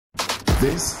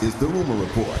This is the Rumor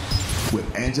Report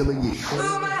with Angela Yee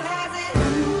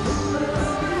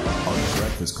on the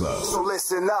Breakfast Club. So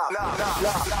listen up.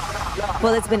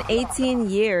 Well, it's been 18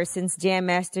 years since Jam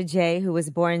Master Jay, who was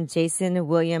born Jason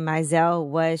William Mizell,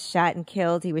 was shot and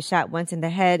killed. He was shot once in the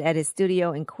head at his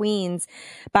studio in Queens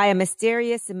by a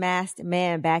mysterious masked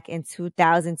man back in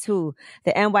 2002.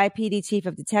 The NYPD chief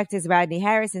of detectives, Rodney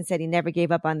Harrison, said he never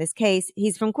gave up on this case.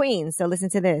 He's from Queens, so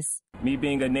listen to this. Me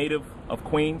being a native of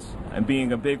Queens and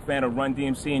being a big fan of Run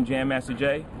DMC and Jam Master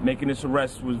Jay, making this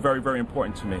arrest was very, very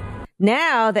important to me.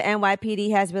 Now, the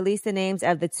NYPD has released the names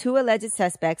of the two alleged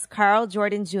suspects, Carl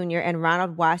Jordan Jr. and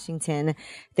Ronald Washington.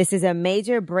 This is a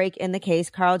major break in the case.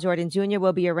 Carl Jordan Jr.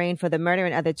 will be arraigned for the murder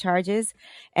and other charges,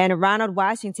 and Ronald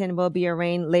Washington will be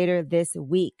arraigned later this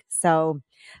week. So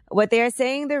what they're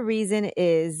saying the reason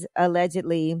is,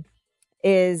 allegedly,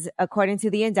 is, according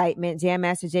to the indictment, Jam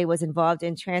Master Jay was involved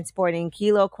in transporting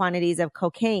kilo quantities of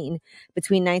cocaine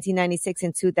between 1996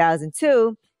 and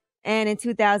 2002. And in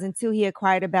 2002, he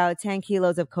acquired about 10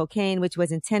 kilos of cocaine, which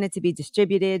was intended to be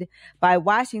distributed by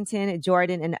Washington,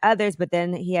 Jordan, and others. But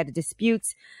then he had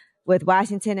disputes with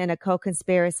Washington and a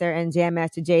co-conspirator, and Jam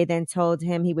Master Jay then told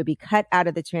him he would be cut out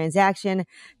of the transaction.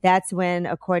 That's when,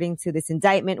 according to this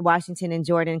indictment, Washington and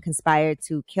Jordan conspired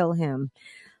to kill him.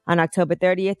 On October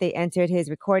 30th, they entered his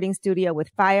recording studio with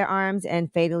firearms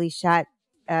and fatally shot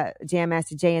Jam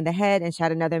Master Jay in the head and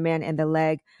shot another man in the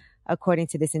leg, according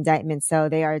to this indictment. So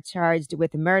they are charged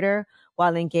with murder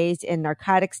while engaged in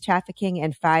narcotics trafficking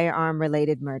and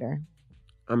firearm-related murder.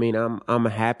 I mean, I'm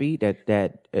happy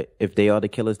that if they are the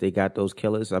killers, they got those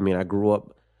killers. I mean, I grew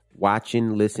up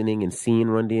watching, listening, and seeing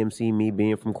Run DMC. Me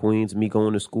being from Queens, me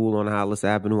going to school on Hollis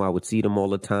Avenue, I would see them all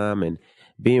the time. And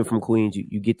being from Queens,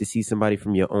 you get to see somebody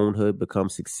from your own hood become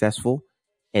successful.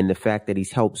 And the fact that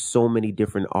he's helped so many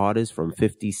different artists, from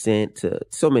 50 Cent to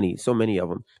so many of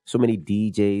them, so many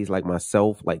DJs like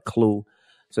myself, like Clue.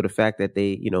 So the fact that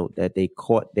they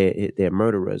caught their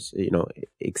murderers,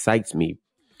 excites me.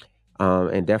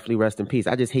 And definitely rest in peace.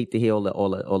 I just hate to hear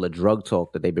all the drug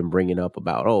talk that they've been bringing up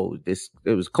about, it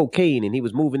was cocaine and he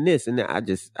was moving this and that. I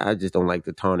just don't like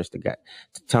to tarnish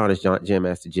Jam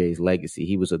Master Jay's legacy.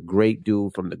 He was a great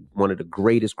dude from one of the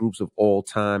greatest groups of all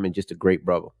time and just a great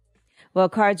brother. Well,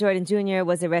 Carl Jordan Jr.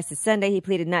 was arrested Sunday. He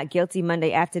pleaded not guilty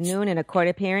Monday afternoon in a court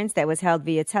appearance that was held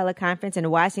via teleconference, and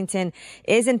Washington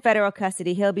is in federal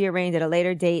custody. He'll be arraigned at a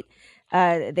later date.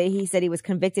 He said he was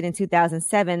convicted in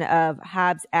 2007 of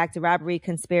Hobbs Act robbery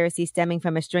conspiracy stemming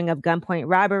from a string of gunpoint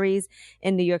robberies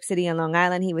in New York City and Long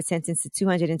Island. He was sentenced to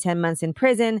 210 months in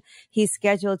prison. He's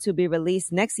scheduled to be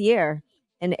released next year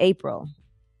in April.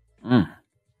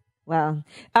 Well,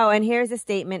 and here's a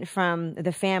statement from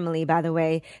the family, by the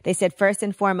way. They said, first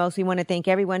and foremost, we want to thank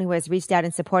everyone who has reached out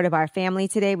in support of our family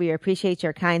today. We appreciate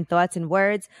your kind thoughts and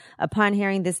words. Upon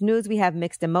hearing this news, we have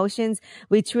mixed emotions.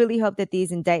 We truly hope that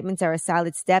these indictments are a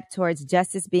solid step towards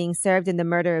justice being served in the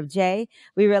murder of Jay.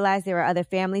 We realize there are other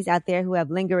families out there who have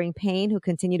lingering pain, who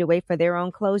continue to wait for their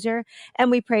own closure.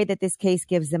 And we pray that this case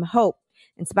gives them hope.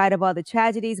 In spite of all the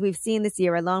tragedies we've seen this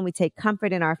year alone, we take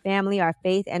comfort in our family, our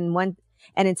faith, and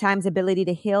in time's ability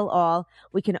to heal all.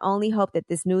 We can only hope that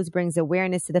this news brings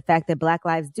awareness to the fact that Black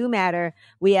lives do matter.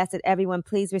 We ask that everyone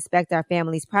please respect our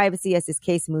family's privacy as this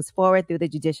case moves forward through the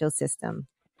judicial system.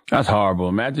 That's horrible.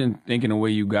 Imagine thinking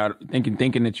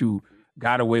that you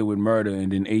got away with murder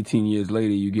and then 18 years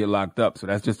later you get locked up. So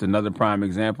that's just another prime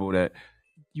example that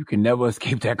you can never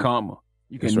escape that karma.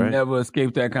 You can never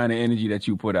escape that kind of energy that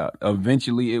you put out.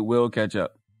 Eventually it will catch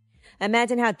up.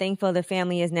 Imagine how thankful the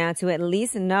family is now to at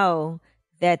least know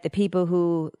that the people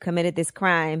who committed this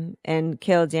crime and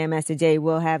killed Jam Master Jay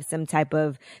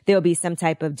there'll be some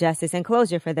type of justice and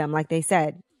closure for them, like they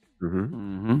said.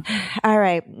 All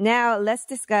right. Now let's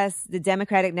discuss the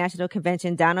Democratic National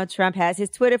Convention. Donald Trump has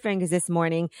his Twitter fingers this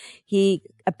morning. He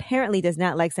apparently does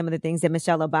not like some of the things that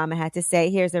Michelle Obama had to say.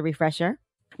 Here's a refresher.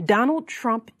 Donald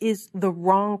Trump is the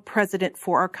wrong president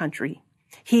for our country.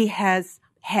 He has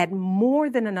had more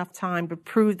than enough time to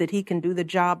prove that he can do the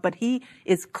job, but he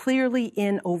is clearly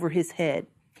in over his head.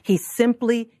 He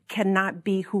simply cannot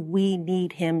be who we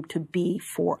need him to be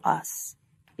for us.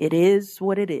 It is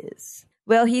what it is.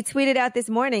 Well, he tweeted out this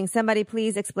morning, somebody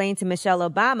please explain to Michelle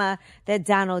Obama that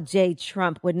Donald J.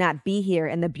 Trump would not be here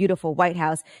in the beautiful White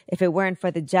House if it weren't for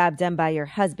the job done by your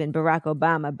husband, Barack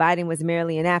Obama. Biden was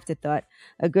merely an afterthought.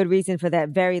 A good reason for that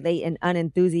very late and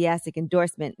unenthusiastic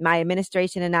endorsement. My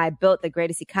administration and I built the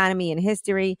greatest economy in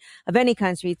history of any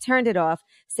country, turned it off,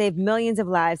 saved millions of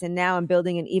lives, and now I'm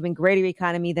building an even greater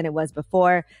economy than it was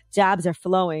before. Jobs are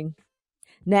flowing.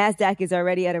 NASDAQ is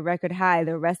already at a record high.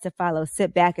 The rest to follow.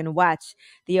 Sit back and watch.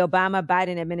 The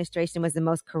Obama-Biden administration was the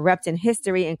most corrupt in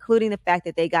history, including the fact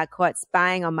that they got caught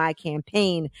spying on my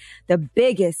campaign. The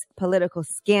biggest political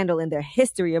scandal in the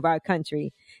history of our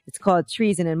country. It's called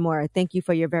treason and more. Thank you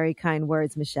for your very kind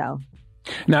words, Michelle.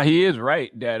 Now, he is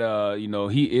right that,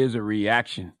 he is a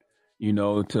reaction,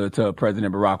 to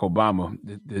President Barack Obama.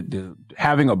 The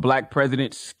having a black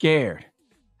president scared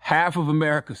half of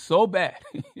America so bad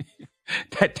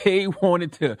that they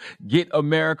wanted to get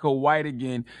America white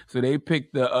again. So they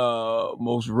picked the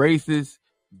most racist,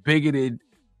 bigoted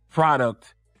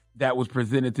product that was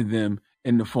presented to them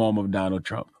in the form of Donald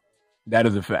Trump. That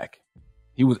is a fact.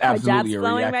 He was absolutely a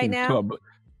reaction to it.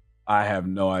 I have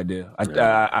no idea.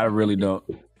 I really don't.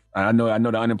 I know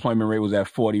the unemployment rate was at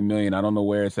 40 million. I don't know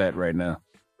where it's at right now.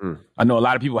 I know a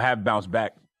lot of people have bounced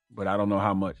back, but I don't know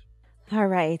how much. All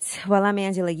right. Well, I'm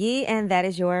Angela Yee, and that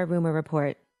is your Rumor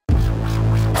Report.